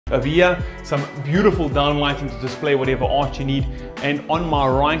Over here, some beautiful downlighting to display whatever art you need. And on my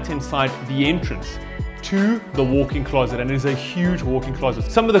right hand side, the entrance to the walk-in closet, and it is a huge walk-in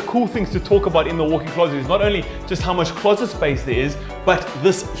closet. Some of the cool things to talk about in the walk-in closet is not only just how much closet space there is, but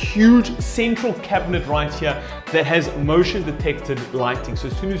this huge central cabinet right here that has motion detected lighting. So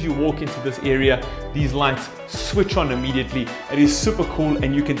as soon as you walk into this area, these lights switch on immediately. It is super cool,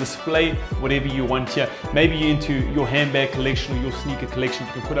 and you can display whatever you want here. Maybe you're into your handbag collection or your sneaker collection.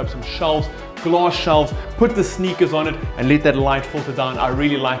 You can put up some shelves, glass shelves, put the sneakers on it and let that light filter down. I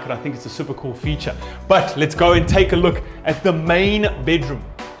really like it. I think it's a super cool feature. But let's go and take a look at the main bedroom.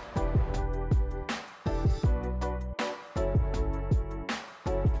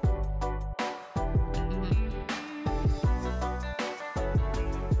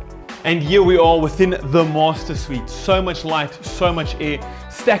 And here we are within the master suite. So much light, so much air,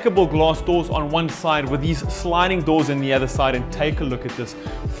 stackable glass doors on one side with these sliding doors on the other side. And take a look at this.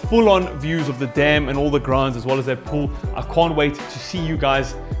 Full-on views of the dam and all the grounds as well as that pool. I can't wait to see you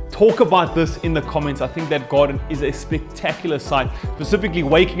guys talk about this in the comments. I think that garden is a spectacular sight, specifically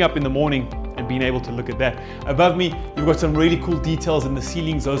waking up in the morning and being able to look at that. Above me, you've got some really cool details in the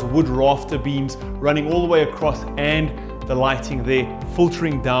ceilings, those wood rafter beams running all the way across, and the lighting there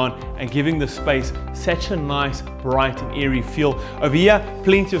filtering down and giving the space such a nice, bright and airy feel. Over here,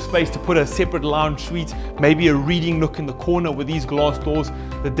 plenty of space to put a separate lounge suite, maybe a reading nook in the corner with these glass doors.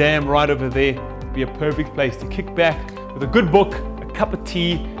 The dam right over there would be a perfect place to kick back with a good book, a cup of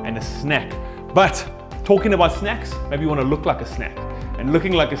tea and a snack. But talking about snacks, maybe you want to look like a snack. And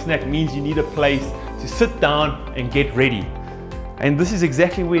looking like a snack means you need a place to sit down and get ready. And this is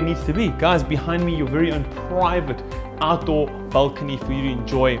exactly where it needs to be. Guys, behind me, your very own private outdoor balcony for you to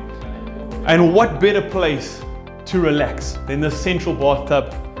enjoy. And what better place to relax than the central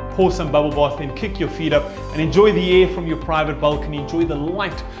bathtub? Pour some bubble bath in, kick your feet up and enjoy the air from your private balcony. Enjoy the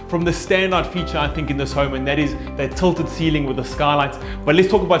light from the standout feature I think in this home, and that is that tilted ceiling with the skylights. But let's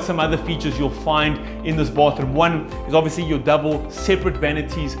talk about some other features you'll find in this bathroom. One is obviously your double separate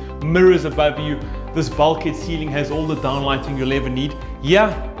vanities, mirrors above you. This bulkhead ceiling has all the downlighting you'll ever need.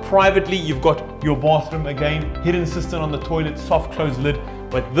 Yeah, privately you've got your bathroom again, hidden cistern on the toilet, soft close lid.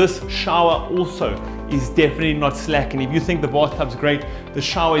 But this shower also is definitely not slack. And if you think the bathtub's great, the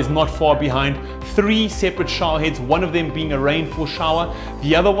shower is not far behind. 3 separate shower heads, one of them being a rainfall shower,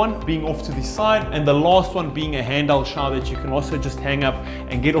 the other one being off to the side, and the last one being a handheld shower that you can also just hang up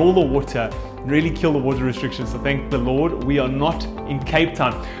and get all the water and really kill the water restrictions. So thank the Lord, we are not in Cape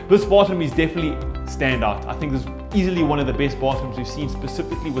Town. This bathroom is definitely standout. I think this is easily one of the best bathrooms we've seen,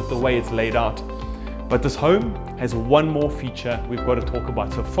 specifically with the way it's laid out. But this home has one more feature we've got to talk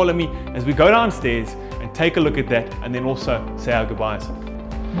about. So follow me as we go downstairs and take a look at that, and then also say our goodbyes.